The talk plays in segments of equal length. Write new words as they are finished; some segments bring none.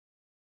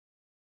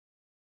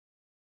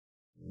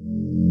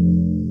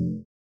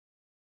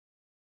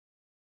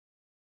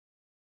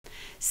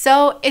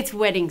So it's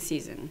wedding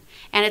season,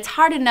 and it's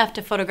hard enough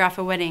to photograph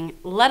a wedding,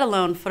 let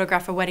alone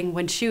photograph a wedding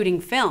when shooting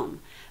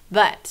film.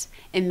 But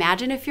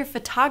imagine if your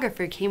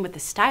photographer came with a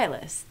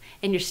stylist,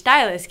 and your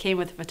stylist came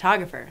with a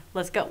photographer.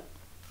 Let's go.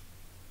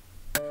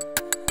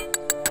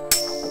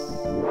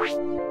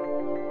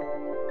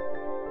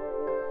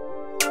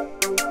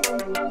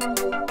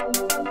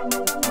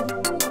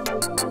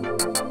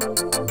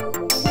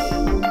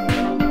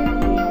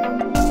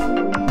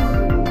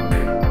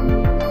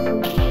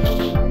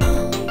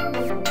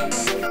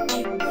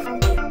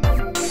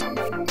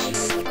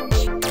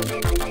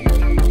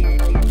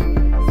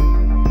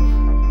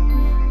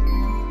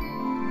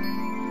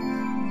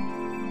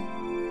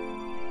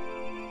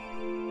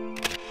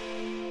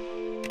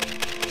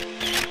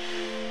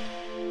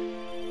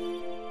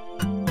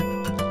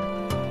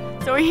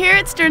 So we're here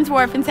at Stearns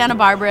Wharf in Santa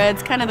Barbara.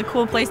 It's kind of the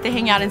cool place to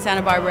hang out in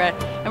Santa Barbara.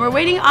 And we're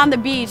waiting on the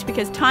beach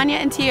because Tanya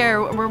and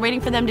Tia, we're waiting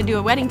for them to do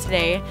a wedding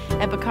today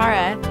at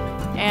Bacara.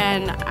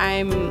 And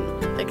I'm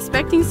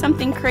expecting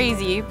something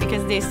crazy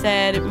because they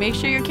said, make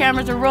sure your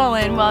cameras are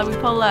rolling while we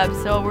pull up.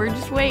 So we're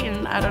just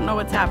waiting. I don't know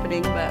what's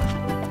happening, but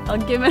I'll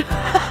give it.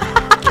 Oh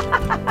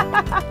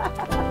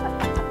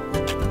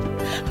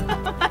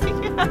my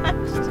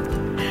gosh.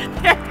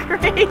 They're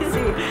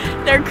crazy.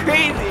 They're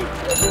crazy.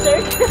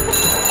 They're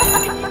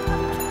crazy.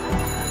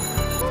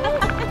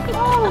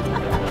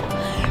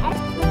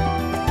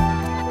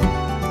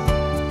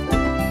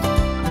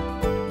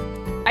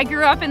 I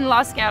grew up in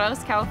Los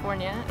Gatos,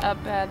 California, up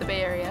the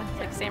Bay Area,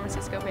 like San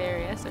Francisco Bay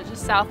Area, so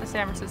just south of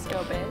San Francisco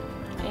a bit.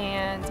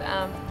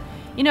 And,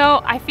 you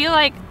know, I feel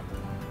like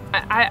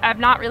I've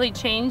not really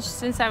changed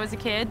since I was a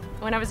kid.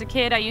 When I was a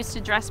kid, I used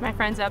to dress my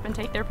friends up and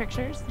take their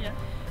pictures. Yeah.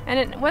 And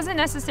it wasn't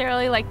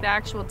necessarily like the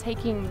actual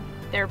taking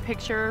their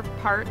picture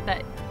part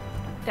that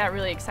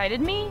really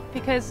excited me,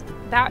 because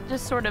that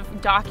just sort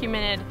of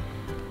documented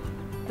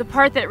the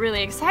part that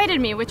really excited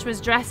me, which was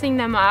dressing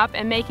them up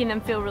and making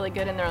them feel really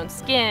good in their own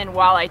skin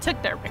while I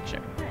took their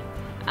picture.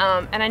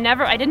 And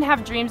I didn't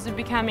have dreams of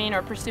becoming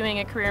or pursuing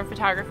a career in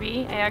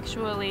photography. I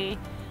actually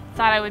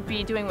thought I would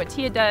be doing what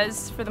Tia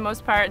does for the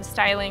most part,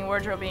 styling,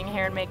 wardrobing,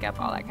 hair and makeup,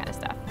 all that kind of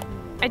stuff.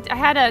 I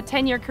had a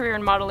 10-year career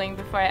in modeling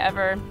before I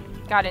ever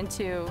got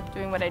into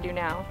doing what I do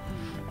now.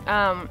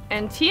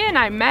 And Tia and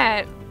I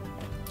met,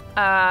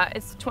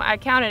 I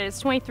counted, it's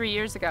 23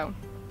 years ago.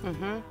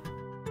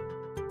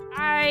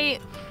 I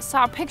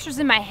saw pictures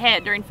in my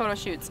head during photo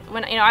shoots.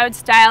 When I would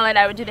style it,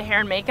 I would do the hair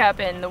and makeup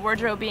and the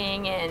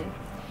wardrobing,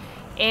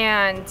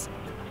 and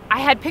I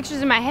had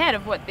pictures in my head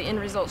of what the end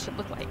result should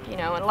look like,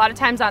 And a lot of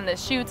times on the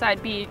shoots,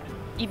 I'd be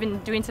even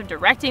doing some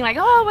directing, like,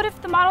 oh, what if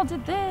the model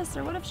did this,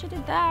 or what if she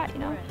did that,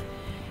 Right.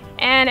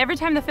 And every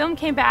time the film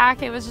came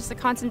back, it was just a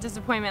constant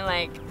disappointment,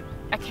 like,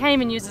 I can't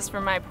even use this for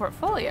my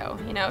portfolio,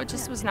 it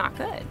just was not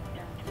good.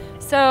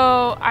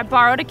 So I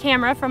borrowed a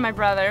camera from my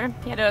brother.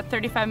 He had a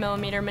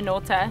 35mm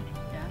Minolta.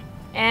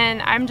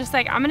 And I'm just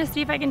like, I'm gonna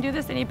see if I can do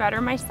this any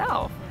better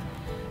myself.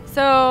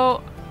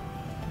 So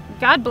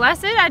God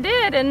bless it, I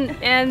did.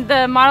 And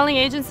the modeling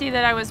agency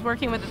that I was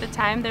working with at the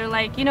time, they're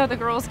like, the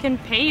girls can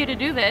pay you to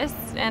do this.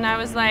 And I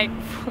was like,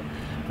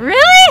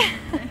 really?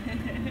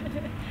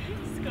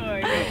 Score,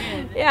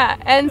 yeah,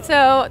 and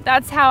so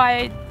that's how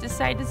I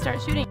decided to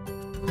start shooting.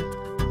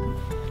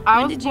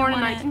 I was born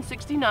in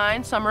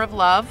 1969, Summer of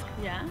Love.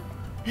 Yeah.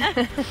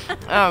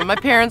 My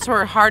parents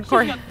were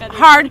hardcore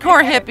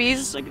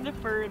hippies. Look at the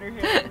fur in her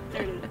hair.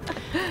 There it is.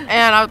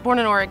 And I was born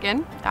in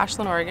Oregon,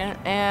 Ashland, Oregon.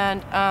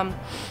 And,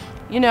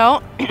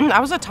 I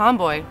was a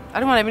tomboy. I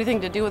didn't want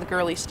anything to do with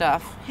girly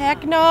stuff.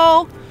 Heck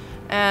no.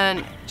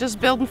 And just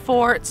building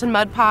forts and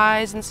mud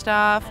pies and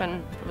stuff.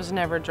 And I was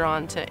never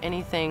drawn to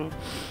anything.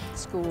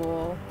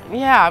 School.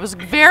 Yeah, I was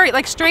very,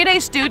 straight A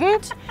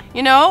student,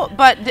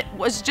 but it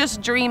was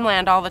just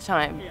dreamland all the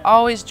time. Yeah.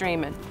 Always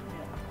dreaming.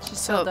 She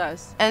still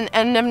does. And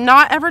I'm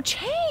not ever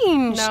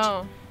changed.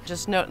 No.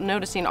 Just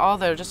noticing all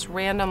the just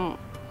random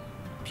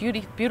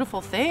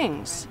beautiful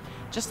things.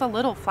 Just a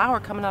little flower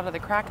coming out of the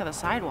crack of the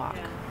sidewalk.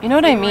 Yeah. You know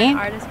what I mean?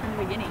 Artist from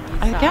the beginning.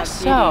 I guess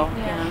so.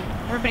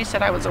 Yeah. Everybody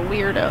said I was a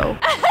weirdo.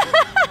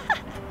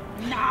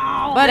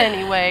 No. But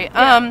anyway,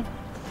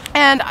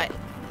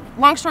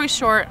 long story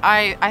short,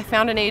 I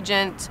found an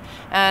agent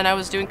and I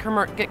was doing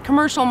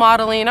commercial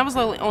modeling. I was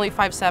only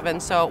 5'7",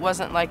 so it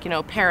wasn't like,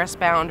 Paris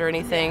bound or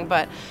anything,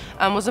 but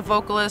was a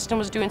vocalist and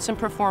was doing some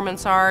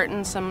performance art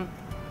and some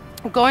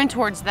going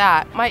towards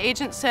that. My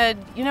agent said,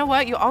 you know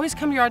what, you always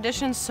come to your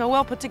auditions so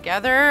well put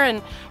together,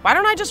 and why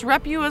don't I just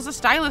rep you as a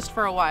stylist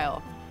for a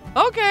while?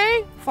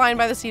 Okay, flying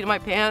by the seat of my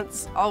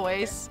pants,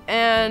 always.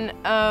 And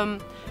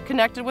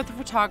connected with the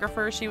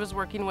photographer she was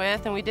working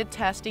with, and we did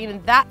testing,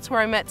 and that's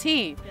where I met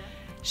T.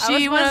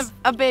 She was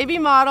a baby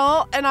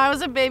model, and I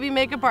was a baby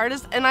makeup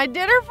artist, and I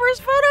did her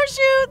first photo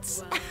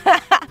shoots. Wow.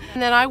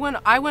 And then I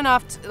went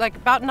off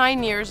about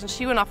 9 years, and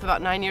she went off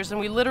about 9 years, and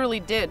we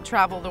literally did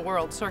travel the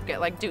world circuit,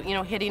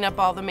 hitting up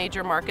all the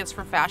major markets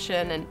for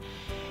fashion.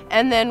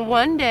 And then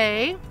one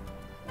day,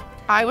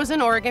 I was in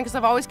Oregon, because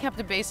I've always kept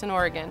a base in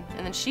Oregon,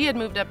 and then she had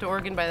moved up to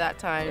Oregon by that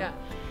time. Yeah.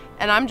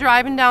 and I'm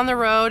driving down the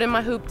road in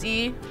my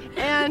hoopty,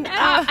 and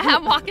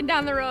I'm walking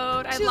down the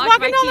road. I she's locked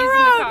walking my down keys the in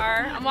road. the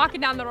car. I'm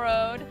walking down the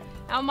road.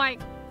 And I'm like,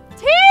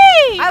 T!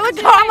 I looked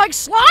at her, I'm like,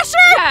 Schlosser?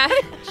 Yeah,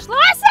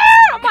 Schlosser!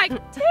 I'm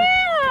like, T!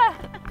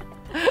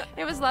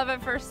 It was love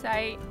at first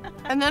sight.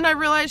 And then I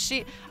realized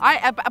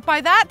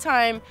by that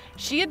time,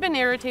 she had been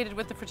irritated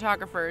with the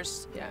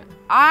photographers. Yeah.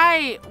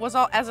 I was,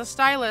 as a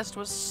stylist,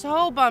 was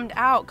so bummed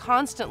out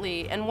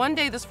constantly. And one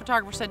day this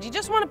photographer said, you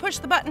just want to push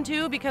the button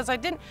too? Because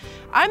I'm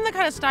the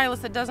kind of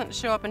stylist that doesn't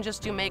show up and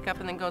just do makeup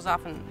and then goes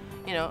off and,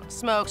 you know,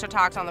 smokes or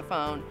talks on the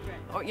phone.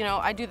 Right. Or, you know,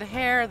 I do the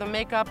hair, the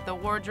makeup, the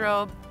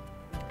wardrobe.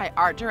 I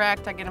art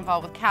direct, I get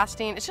involved with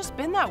casting. It's just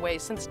been that way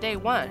since day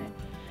one.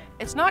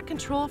 It's not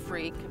control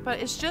freak, but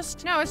it's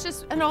just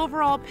an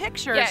overall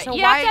picture. Yeah, so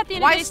you have to at the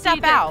end of the day step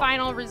see out? the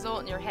final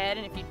result in your head,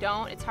 and if you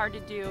don't, it's hard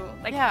to do.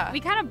 Like, yeah. we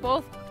kind of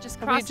both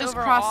just crossed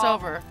over. Cross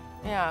over.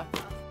 Yeah.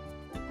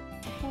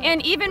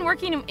 And even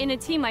working in a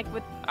team, like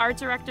with art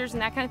directors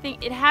and that kind of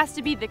thing, it has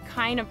to be the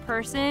kind of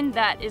person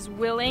that is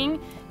willing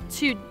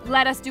to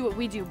let us do what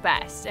we do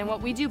best. And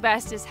what we do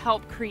best is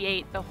help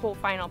create the whole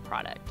final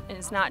product. And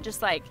it's not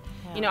just like,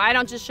 you know, I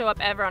don't just show up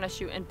ever on a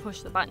shoot and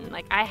push the button.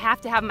 Like, I have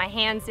to have my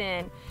hands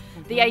in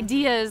the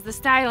ideas, the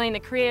styling,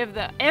 the creative,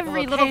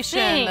 every the little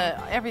thing.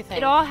 Everything.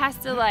 It all has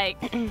to, like,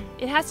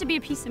 it has to be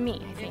a piece of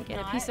me, I think, and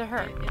a piece of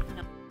her.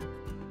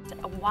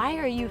 Why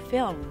are you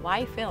film?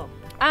 Why film?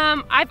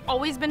 I've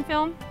always been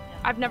film.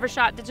 I've never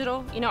shot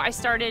digital. You know, I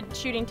started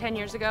shooting 10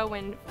 years ago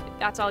when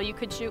that's all you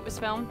could shoot was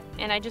film,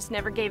 and I just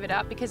never gave it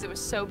up because it was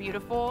so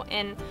beautiful.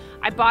 And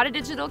I bought a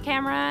digital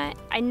camera.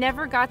 I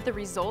never got the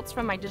results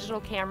from my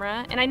digital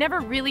camera, and I never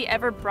really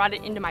ever brought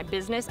it into my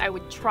business. I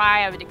would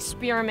try, I would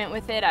experiment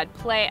with it, I'd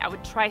play, I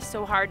would try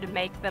so hard to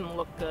make them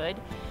look good.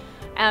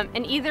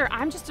 And either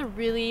I'm just a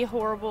really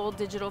horrible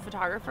digital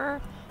photographer,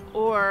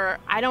 or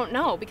I don't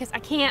know, because I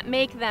can't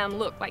make them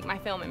look like my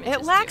film images.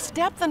 It lacks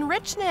depth and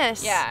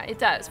richness. Yeah, it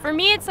does. For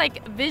me, it's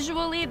like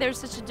visually there's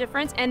such a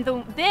difference, and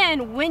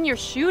then when you're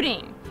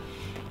shooting,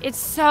 it's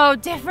so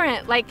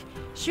different. Like,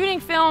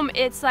 shooting film,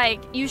 it's like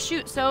you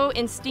shoot so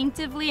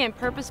instinctively and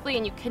purposefully,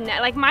 and you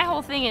connect. Like, my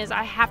whole thing is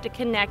I have to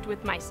connect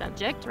with my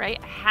subject, right?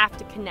 I have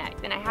to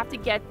connect, and I have to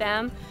get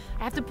them,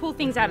 I have to pull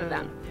things out of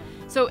them.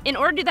 So in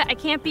order to do that, I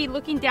can't be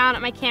looking down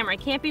at my camera. I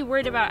can't be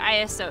worried about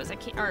ISOs.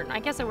 I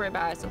guess I worry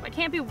about ISOs. I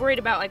can't be worried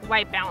about like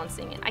white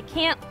balancing it. I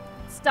can't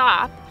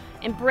stop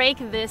and break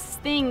this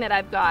thing that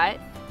I've got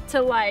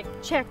to like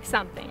check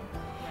something.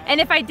 And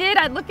if I did,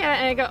 I'd look at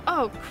it and I'd go,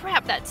 oh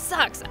crap, that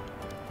sucks.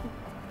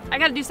 I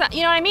gotta do something,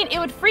 you know what I mean? It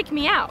would freak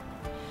me out.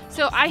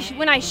 So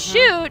when I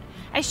shoot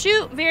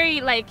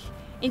very like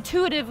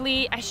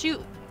intuitively. I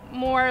shoot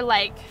more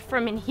like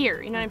from in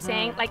here, you know what I'm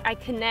saying? Like, I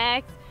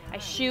connect, I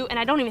shoot, and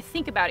I don't even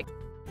think about it.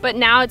 But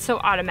now it's so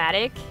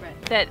automatic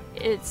that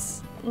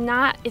it's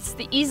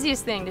the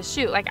easiest thing to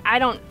shoot. Like, I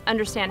don't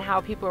understand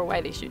how people are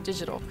why they shoot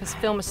digital, because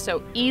film is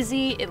so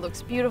easy, it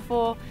looks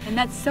beautiful. And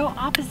that's so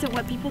opposite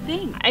what people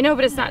think. I know,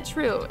 but it's not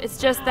true. It's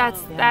just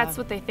that's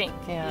what they think.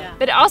 Yeah.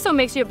 But it also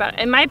makes you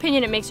in my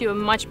opinion, it makes you a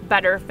much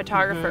better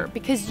photographer,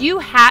 because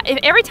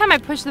every time I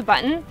push the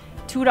button,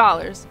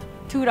 $2,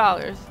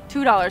 $2,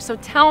 $2. So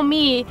tell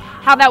me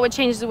how that would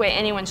change the way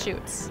anyone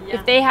shoots.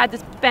 If they had to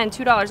spend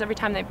 $2 every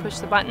time they push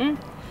the button,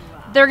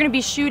 they're going to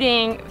be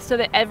shooting so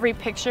that every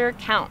picture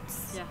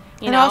counts.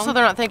 And also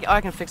they're not thinking, oh,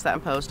 I can fix that in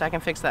post, I can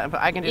fix that in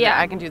post, I can do that,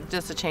 I can do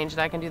this to change it,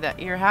 I can do that.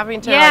 You're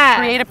having to like,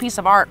 create a piece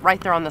of art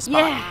right there on the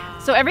spot. Yeah.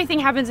 So everything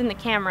happens in the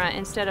camera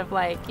instead of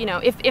like, you know,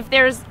 if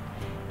there's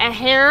a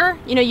hair,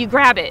 you know, you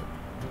grab it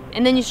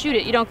and then you shoot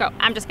it. You don't go,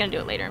 I'm just going to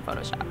do it later in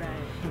Photoshop.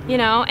 You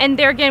know, and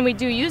there again, we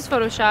do use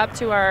Photoshop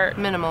to our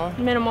minimal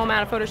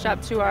amount of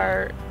Photoshop to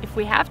our, if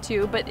we have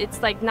to, but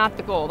it's like not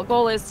the goal. The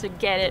goal is to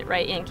get it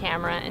right in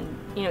camera, and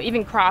you know,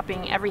 even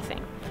cropping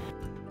everything.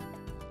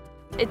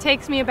 It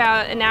takes me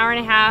about an hour and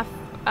a half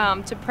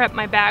to prep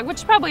my bag,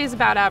 which probably is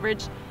about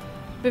average,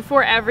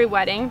 before every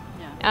wedding.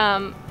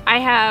 I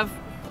have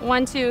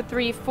 1, 2,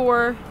 3,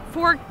 4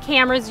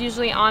 cameras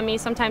usually on me.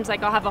 Sometimes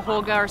like I'll have a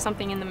Holga or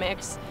something in the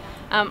mix.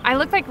 I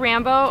look like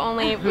Rambo,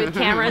 only with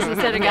cameras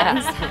instead of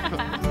guns.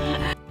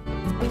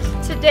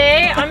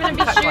 Today I'm going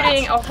to be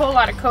shooting a whole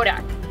lot of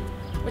Kodak,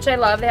 which I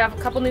love. They have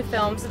a couple new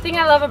films. The thing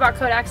I love about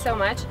Kodak so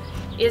much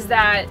is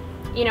that,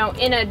 you know,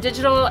 in a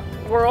digital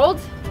world,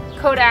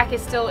 Kodak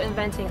is still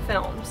inventing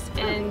films.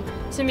 And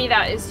to me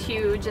that is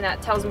huge, and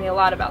that tells me a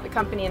lot about the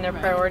company and their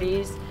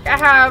priorities. I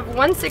have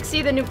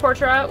 160, the new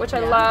Portra, which I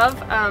love.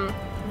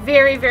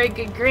 Very, very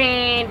good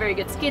grain, very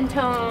good skin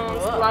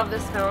tones. Love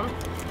this film.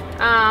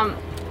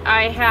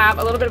 I have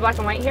a little bit of black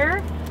and white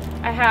here.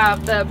 I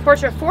have the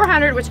Portra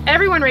 400, which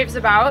everyone raves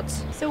about.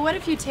 So what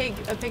if you take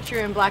a picture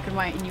in black and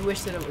white and you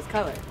wish that it was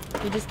color?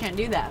 You just can't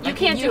do that. You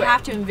can't do it. You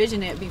have to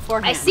envision it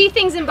beforehand. I see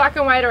things in black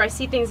and white, or I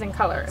see things in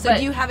color. So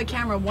do you have a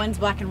camera, one's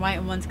black and white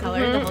and one's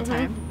color the whole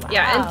time? Wow.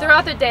 Yeah, and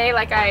throughout the day,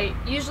 like I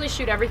usually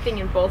shoot everything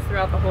in both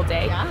throughout the whole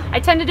day. Yeah. I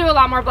tend to do a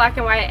lot more black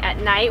and white at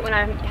night when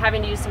I'm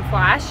having to use some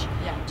flash.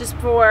 Yeah. Just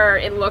for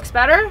it looks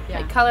better. Yeah.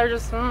 Like color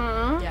just.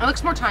 It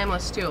looks more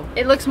timeless too.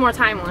 It looks more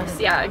timeless.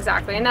 Yeah,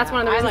 exactly. And that's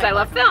one of the reasons I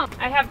love film.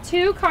 I have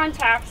 2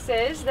 contacts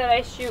that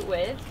I shoot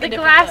with. The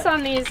glass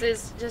on these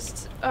is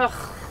just ugh.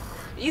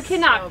 You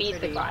cannot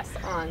beat the glass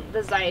on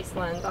the Zeiss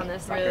lens on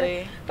this sucker.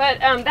 Really? But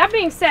that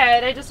being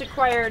said, I just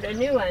acquired a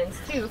new lens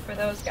too for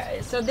those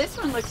guys. So this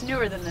one looks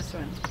newer than this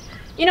one.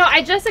 You know,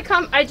 I just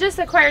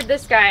acquired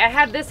this guy. I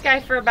had this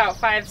guy for about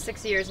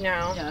 5-6 years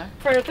now. Yeah.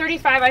 For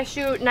 35, I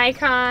shoot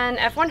Nikon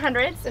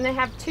F100s, and I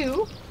have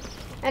 2.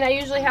 And I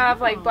usually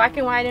have like black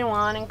and white in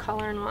one and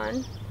color in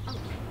one.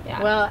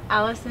 Yeah. Well,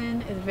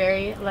 Allison is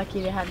very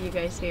lucky to have you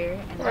guys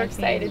here. And We're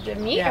excited to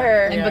meet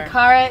her. And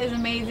Bacara is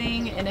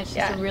amazing, and it's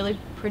just a really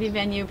pretty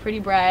venue, pretty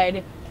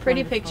bride,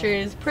 pretty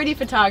pictures, pretty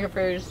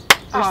photographers.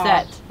 We're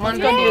set. Let's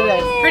go do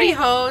this. Pretty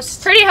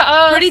host. Pretty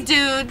host. Pretty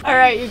dude. All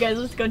right, you guys,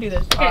 let's go do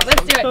this. Okay,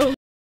 let's do it.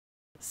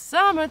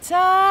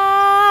 Summertime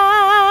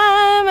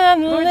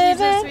and Lord living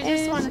Jesus, we just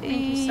is want to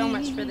thank you so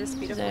much for this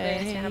beautiful day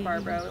in easy. Santa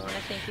Barbara. We want to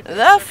thank you for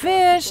The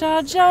fish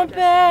are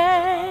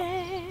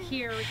jumping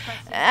here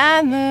requesting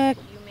and the that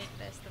you make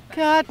this the best.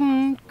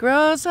 cotton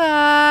grows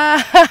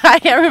high. I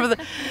can't remember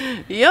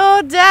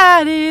your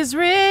daddy's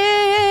rich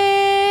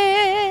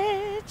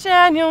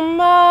and your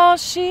mom,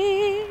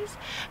 she's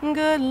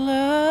good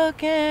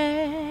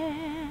looking.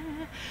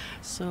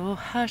 So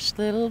hush,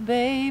 little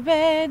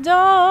baby,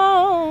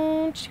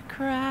 don't you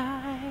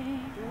cry.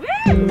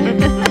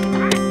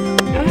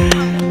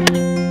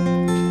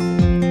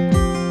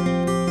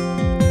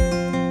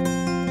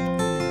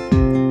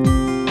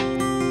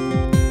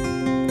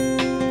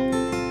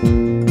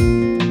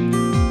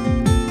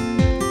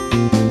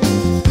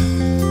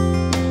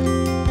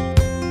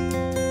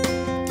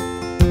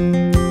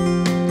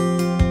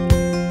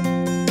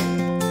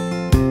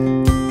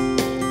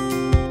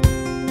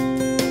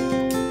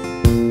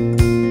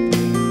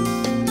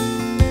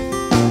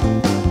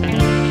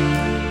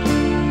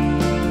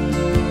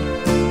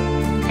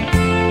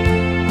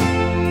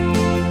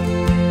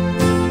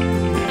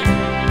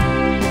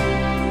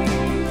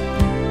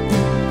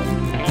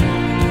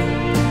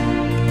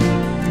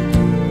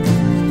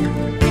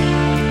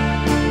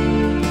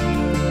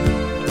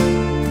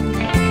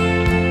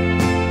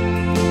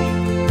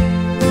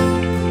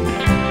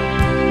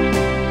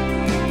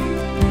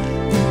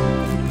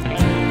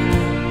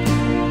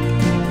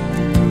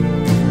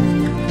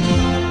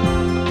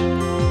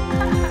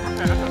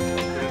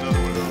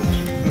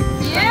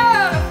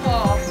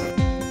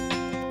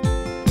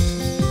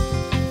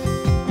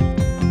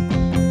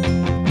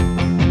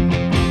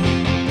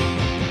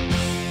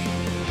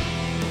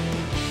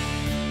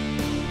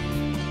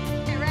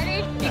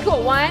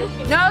 Cool.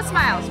 1, no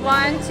smiles.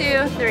 1,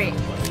 2, 3.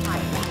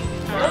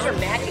 Those are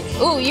magic.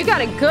 Ooh, you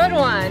got a good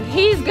one.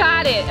 He's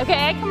got it.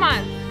 Okay, come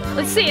on.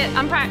 Let's see it.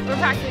 We're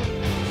practicing.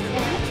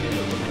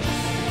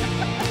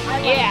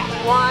 Yeah.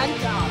 1,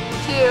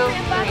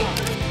 2,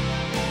 3.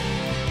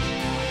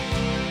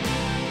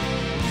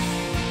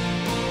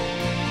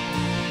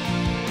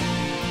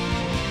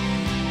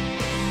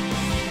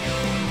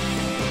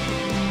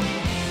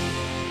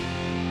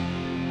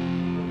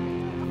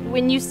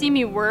 When you see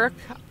me work,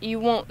 you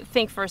won't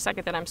think for a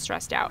second that I'm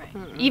stressed out.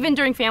 Even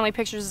during family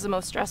pictures is the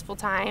most stressful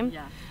time.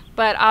 Yeah.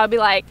 But I'll be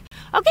like,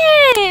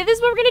 okay, this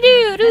is what we're gonna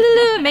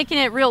do, making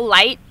it real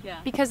light,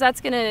 because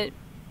that's gonna,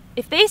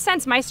 if they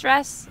sense my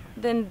stress,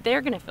 then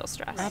they're gonna feel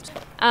stressed.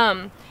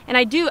 And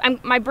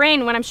my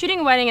brain, when I'm shooting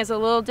a wedding, is a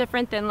little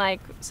different than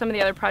like some of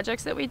the other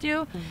projects that we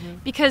do,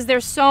 because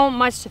there's so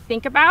much to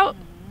think about.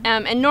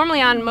 And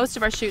normally on most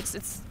of our shoots,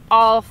 it's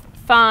all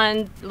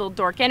fun, a little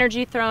dork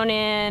energy thrown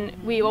in.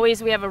 We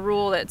have a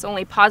rule that it's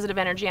only positive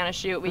energy on a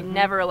shoot. We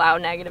never allow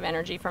negative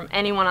energy from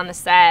anyone on the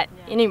set,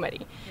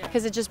 anybody,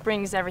 because it just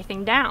brings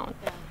everything down.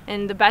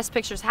 And the best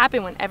pictures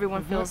happen when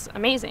everyone feels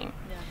amazing.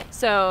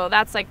 So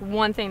that's like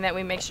one thing that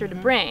we make sure to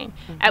bring.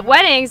 At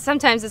weddings,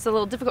 sometimes it's a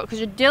little difficult because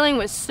you're dealing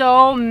with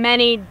so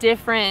many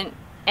different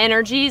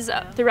energies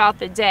throughout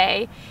the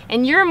day,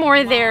 and you're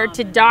more there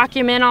to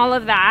document all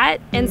of that.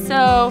 And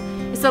so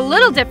it's a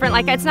little different.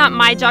 Like, it's not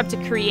my job to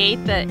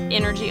create the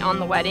energy on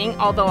the wedding,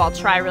 although I'll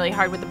try really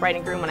hard with the bride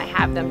and groom when I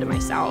have them to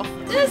myself.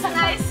 Just a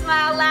nice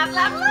smile, laugh,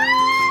 laugh, laugh.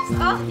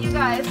 Oh, you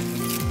guys,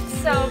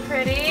 so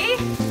pretty.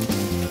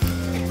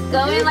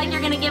 Go in like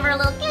you're gonna give her a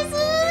little kisses.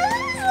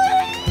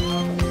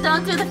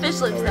 Don't do the fish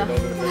lips though.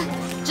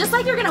 Just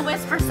like you're gonna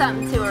whisper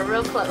something to her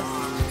real close,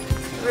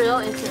 real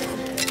intimate.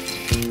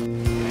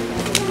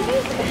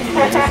 This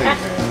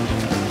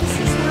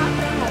is not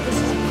bad. This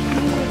is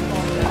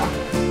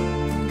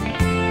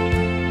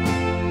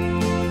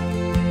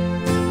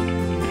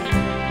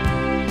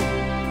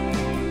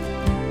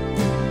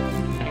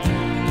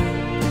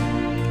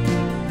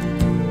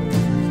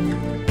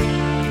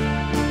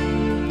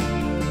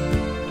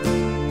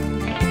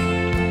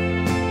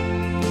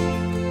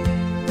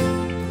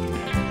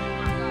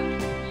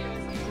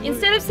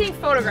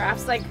take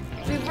photographs. Like,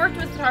 we've worked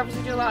with photographers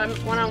who do a lot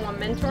of one-on-one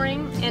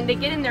mentoring, and they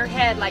get in their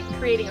head like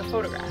creating a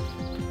photograph.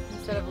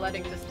 Instead of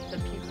letting the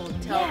people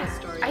tell the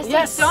story. I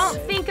said, don't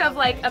think of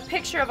like a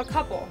picture of a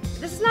couple.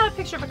 This is not a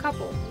picture of a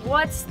couple.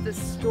 What's the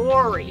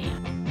story?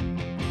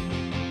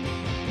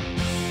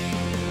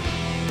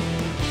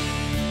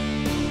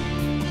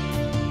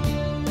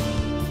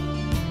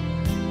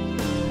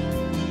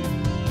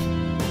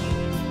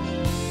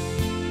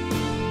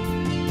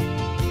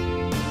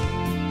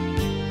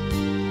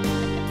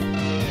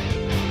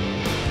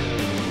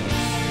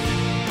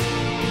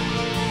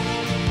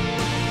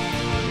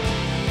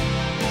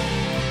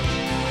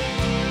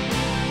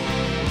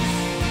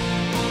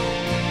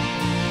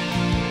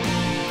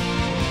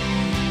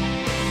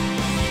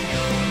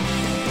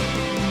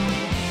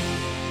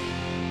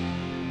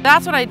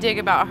 That's what I dig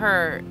about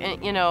her,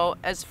 you know,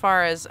 as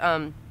far as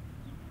a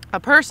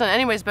person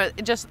anyways,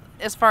 but just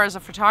as far as a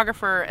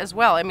photographer as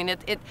well. I mean,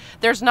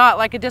 there's not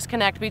like a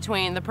disconnect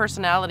between the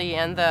personality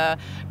and the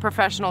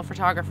professional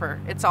photographer.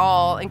 It's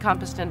all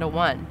encompassed into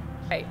one.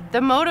 Right.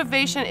 The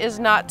motivation is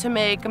not to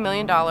make $1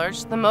 million.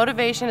 The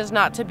motivation is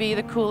not to be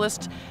the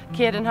coolest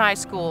kid in high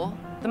school.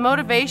 The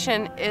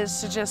motivation is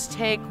to just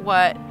take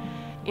what,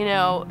 you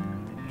know,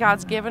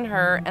 God's given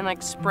her and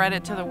like spread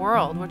it to the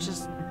world, which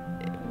is,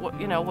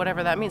 you know,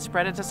 whatever that means.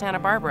 Spread it to Santa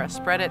Barbara,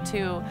 spread it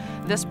to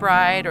this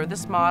bride or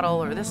this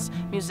model or this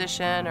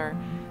musician, or,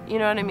 you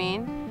know what I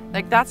mean?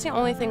 Like, that's the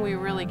only thing we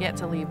really get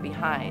to leave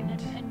behind.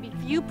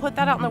 If you put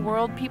that out in the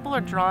world, people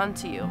are drawn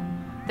to you.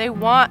 They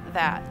want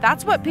that.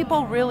 That's what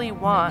people really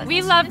want.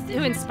 We love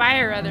to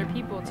inspire other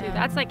people too.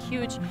 That's like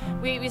huge.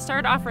 We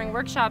started offering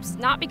workshops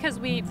not because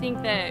we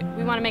think that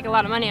we want to make a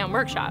lot of money on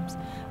workshops,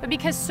 but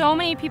because so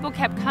many people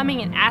kept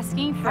coming and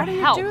asking for help.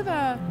 How do you do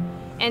that?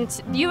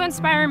 And you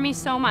inspire me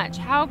so much.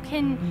 How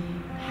can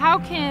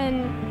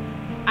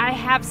I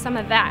have some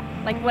of that?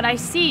 Like what I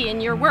see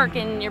in your work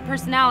and your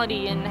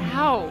personality, and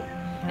how?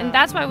 And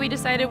that's why we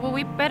decided, well,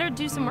 we better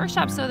do some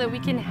workshops so that we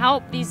can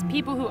help these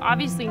people who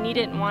obviously need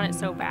it and want it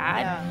so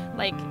bad. Yeah.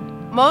 Like,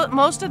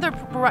 most of the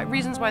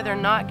reasons why they're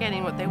not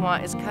getting what they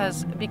want is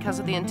because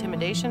of the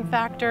intimidation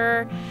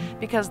factor,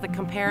 because they're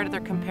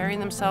comparing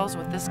themselves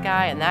with this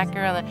guy and that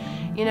girl,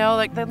 and, you know,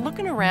 like they're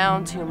looking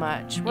around too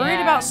much,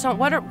 worried about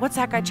what's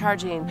that guy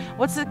charging,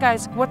 what's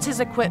his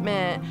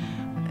equipment.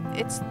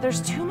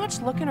 There's too much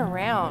looking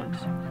around.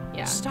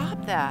 Yeah.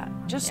 Stop that.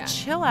 Just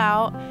chill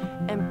out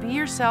and be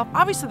yourself.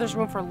 Obviously, there's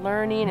room for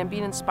learning and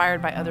being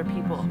inspired by other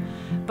people,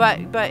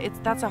 but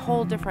it's a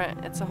whole different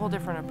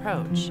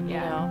approach. You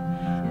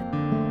know.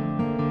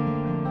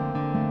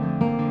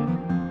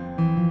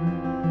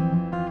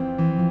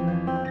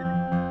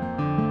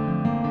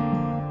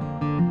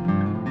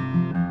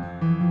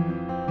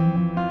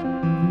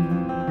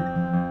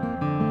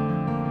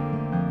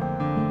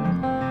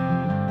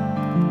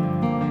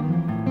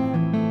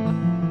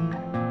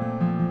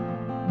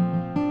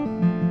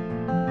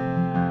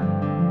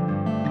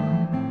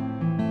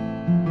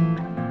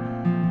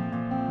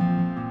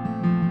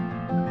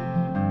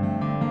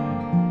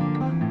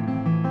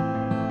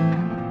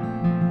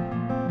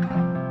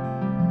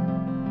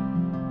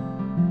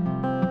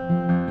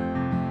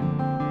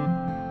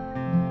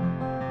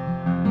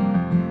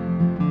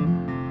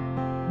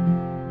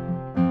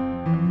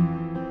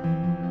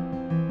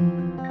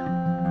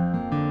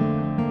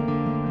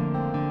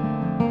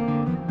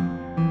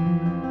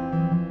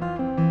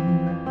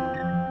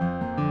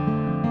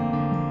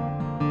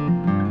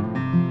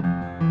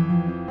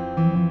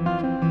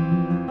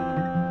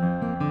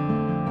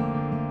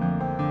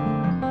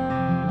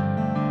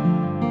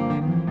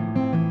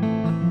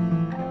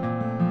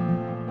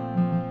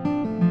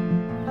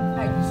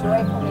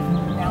 Joyfully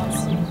pronounce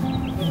you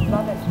your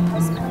beloved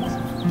husband,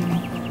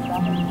 your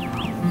beloved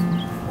wife.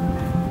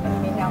 And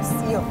we now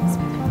seal this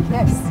with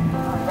a kiss.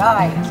 All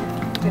right.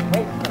 Been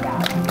waiting for that.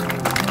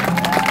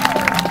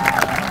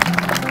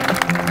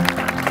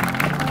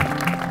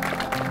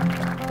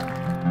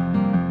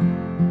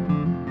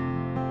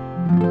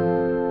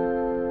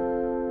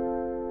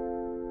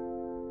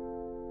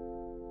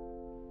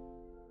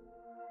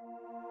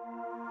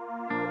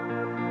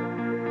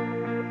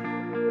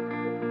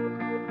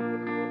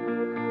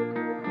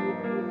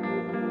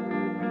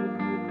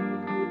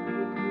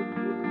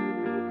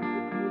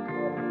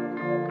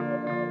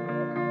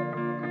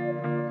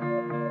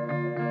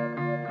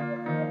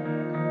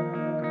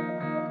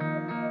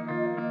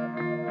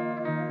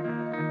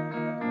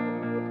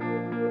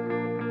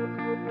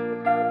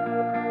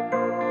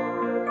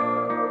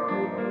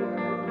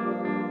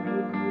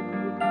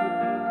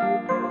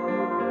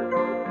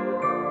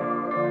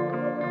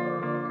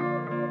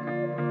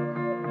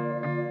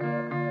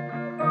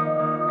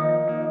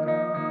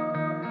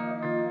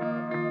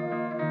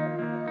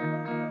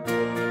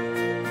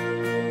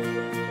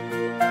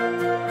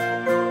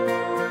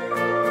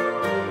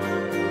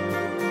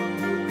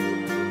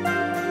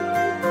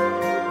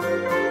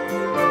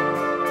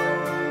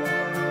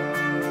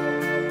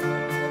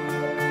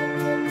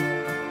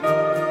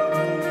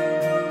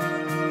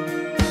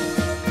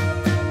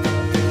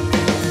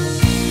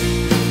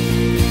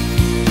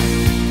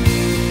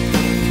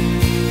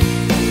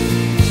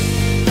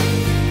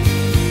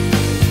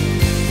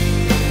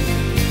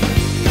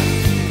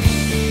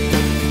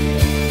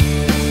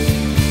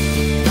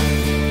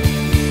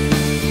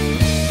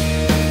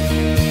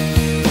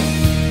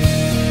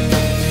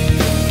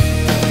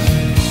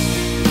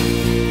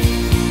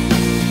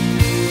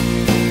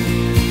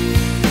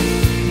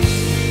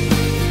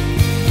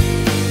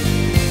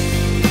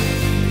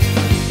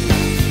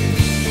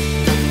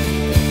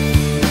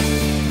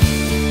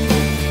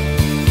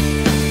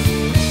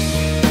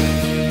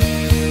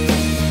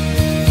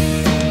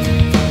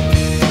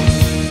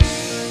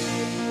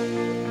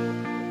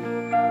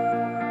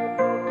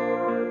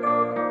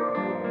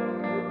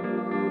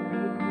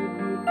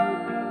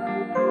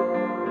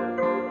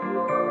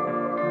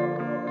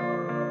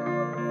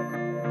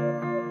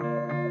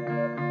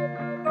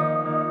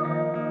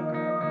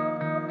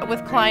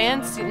 with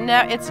clients,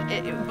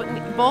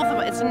 both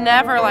of it's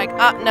never like,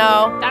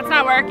 no. That's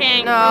not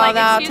working. No, like,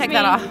 no, excuse take me.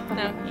 that off.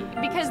 No.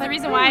 Because the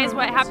reason why is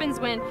what happens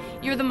when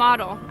you're the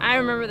model. I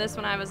remember this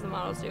when I was the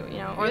model too, you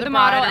know. Or You're the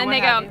model bride or and what they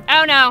have go, you.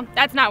 oh no,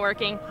 that's not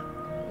working.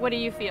 What do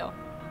you feel?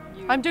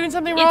 I'm doing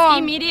something wrong. It's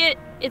immediate,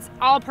 it's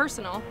all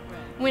personal.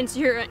 Once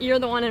you're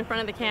the one in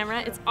front of the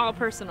camera, it's all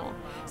personal.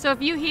 So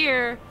if you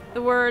hear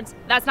the words,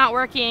 that's not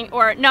working,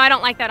 or no, I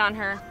don't like that on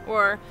her,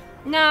 or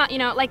no, you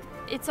know, like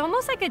it's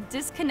almost like a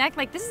disconnect.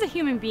 Like, this is a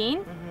human being.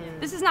 Mm-hmm.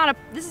 This is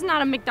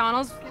not a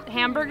McDonald's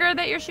hamburger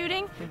that you're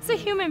shooting. It's a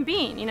human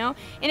being, you know?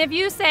 And if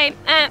you say,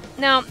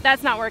 no,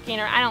 that's not working,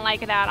 or I don't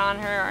like that on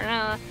her, or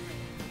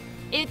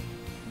no,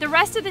 the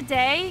rest of the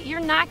day, you're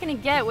not gonna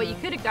get what you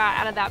could have got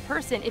out of that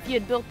person if you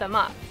had built them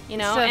up, you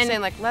know? Instead of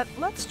saying like,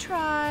 let's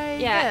try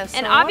this.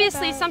 And or what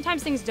obviously about-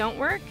 sometimes things don't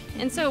work.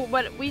 And so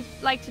what we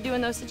like to do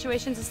in those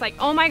situations is like,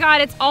 oh my God,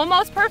 it's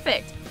almost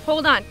perfect.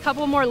 Hold on,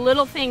 couple more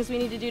little things we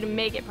need to do to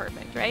make it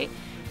perfect, right?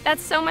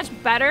 That's so much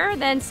better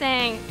than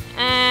saying,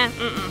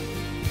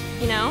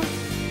 you know?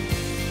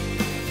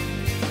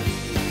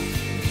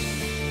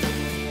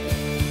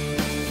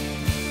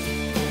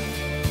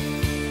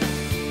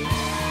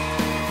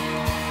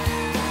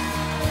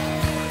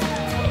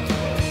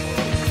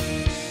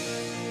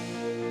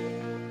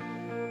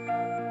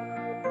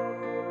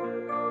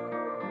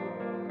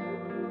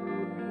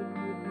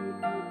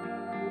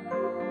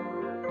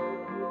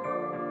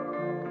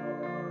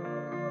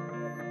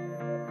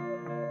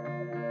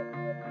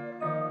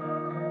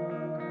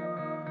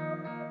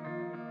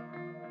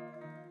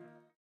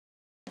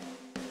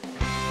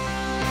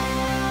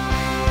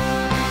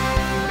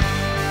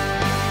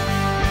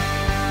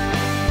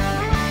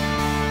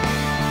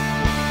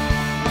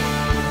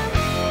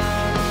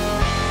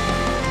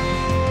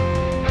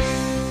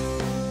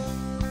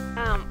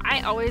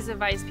 I always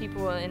advise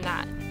people in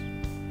that,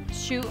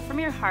 shoot from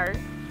your heart,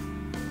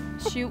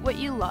 shoot what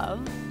you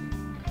love,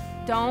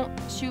 don't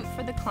shoot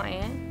for the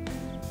client,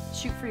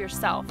 shoot for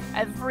yourself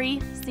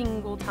every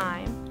single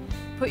time.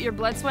 Put your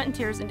blood, sweat, and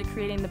tears into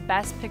creating the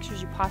best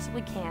pictures you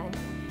possibly can,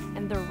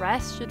 and the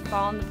rest should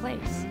fall into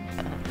place.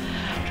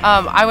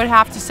 I would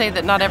have to say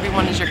that not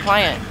everyone is your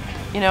client.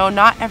 You know,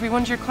 not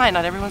everyone's your client.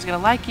 Not everyone's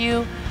gonna like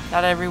you.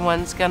 Not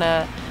everyone's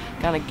gonna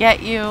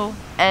get you.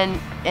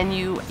 And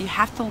you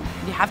have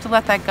to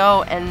let that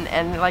go,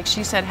 and like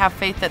she said, have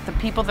faith that the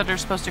people that are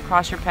supposed to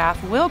cross your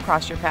path will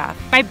cross your path.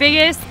 My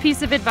biggest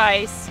piece of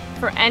advice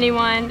for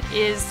anyone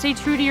is stay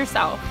true to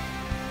yourself.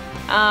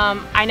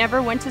 I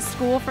never went to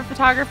school for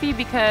photography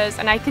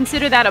and I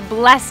consider that a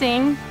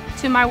blessing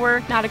to my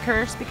work, not a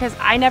curse, because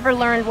I never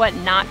learned what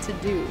not to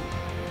do.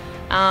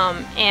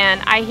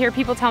 And I hear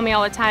people tell me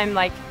all the time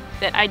like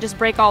that I just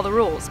break all the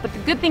rules, but the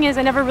good thing is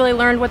I never really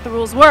learned what the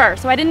rules were,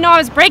 so I didn't know I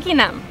was breaking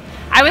them.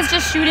 I was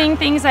just shooting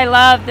things I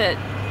loved that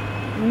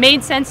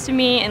made sense to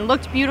me and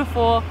looked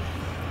beautiful,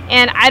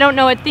 and I don't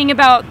know a thing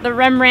about the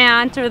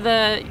Rembrandt or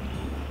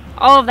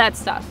all of that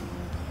stuff.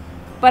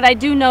 But I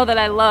do know that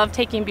I love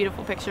taking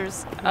beautiful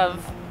pictures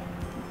of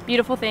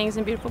beautiful things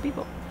and beautiful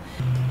people.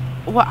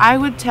 What I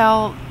would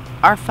tell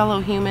our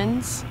fellow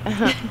humans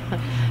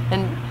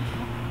and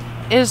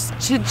is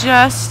to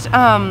just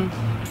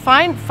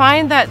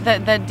find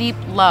that deep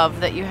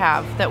love that you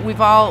have, that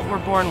we've all were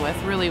born with,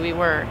 really we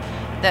were,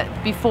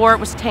 that before it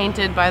was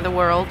tainted by the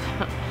world,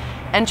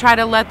 and try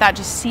to let that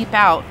just seep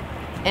out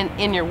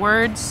in your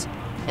words,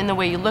 in the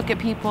way you look at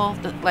people,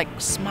 like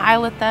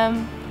smile at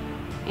them.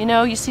 You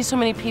know, you see so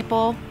many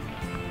people,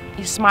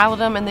 you smile at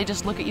them and they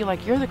just look at you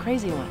like you're the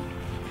crazy one.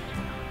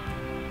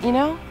 You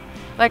know?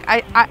 Like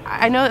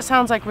I know it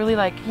sounds like really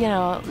like, you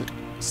know,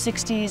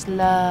 60s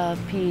love,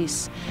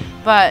 peace,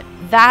 but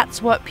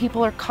that's what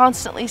people are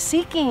constantly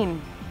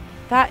seeking.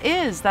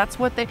 That's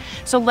what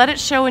so let it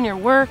show in your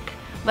work,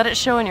 let it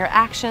show in your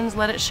actions,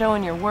 let it show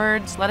in your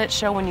words, let it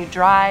show when you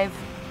drive.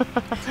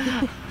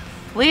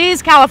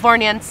 Please,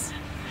 Californians,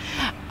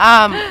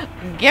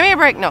 give me a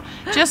break. No,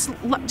 just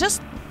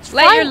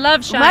let your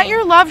love shine. Let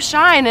your love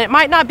shine. It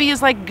might not be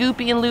as like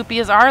goopy and loopy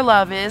as our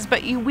love is,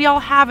 but we all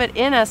have it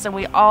in us, and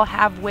we all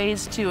have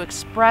ways to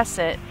express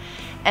it.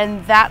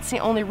 And that's the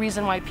only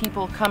reason why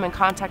people come in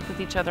contact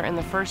with each other in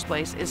the first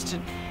place, is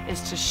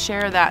to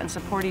share that and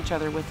support each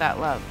other with that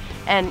love.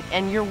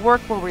 And your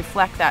work will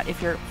reflect that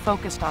if you're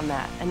focused on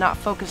that and not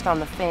focused on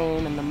the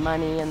fame and the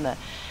money and the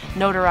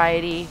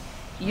notoriety.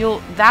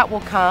 That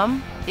will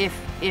come if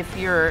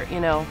you're, you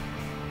know,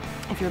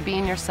 if you're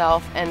being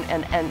yourself and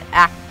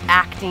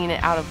acting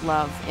it out of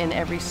love in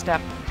every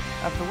step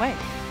of the way.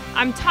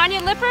 I'm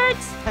Tanja Lippert.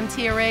 I'm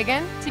Tia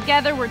Reagan.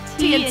 Together we're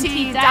T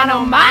T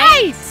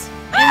Dynamite.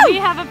 And we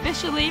have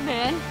officially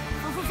been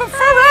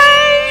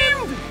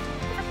framed.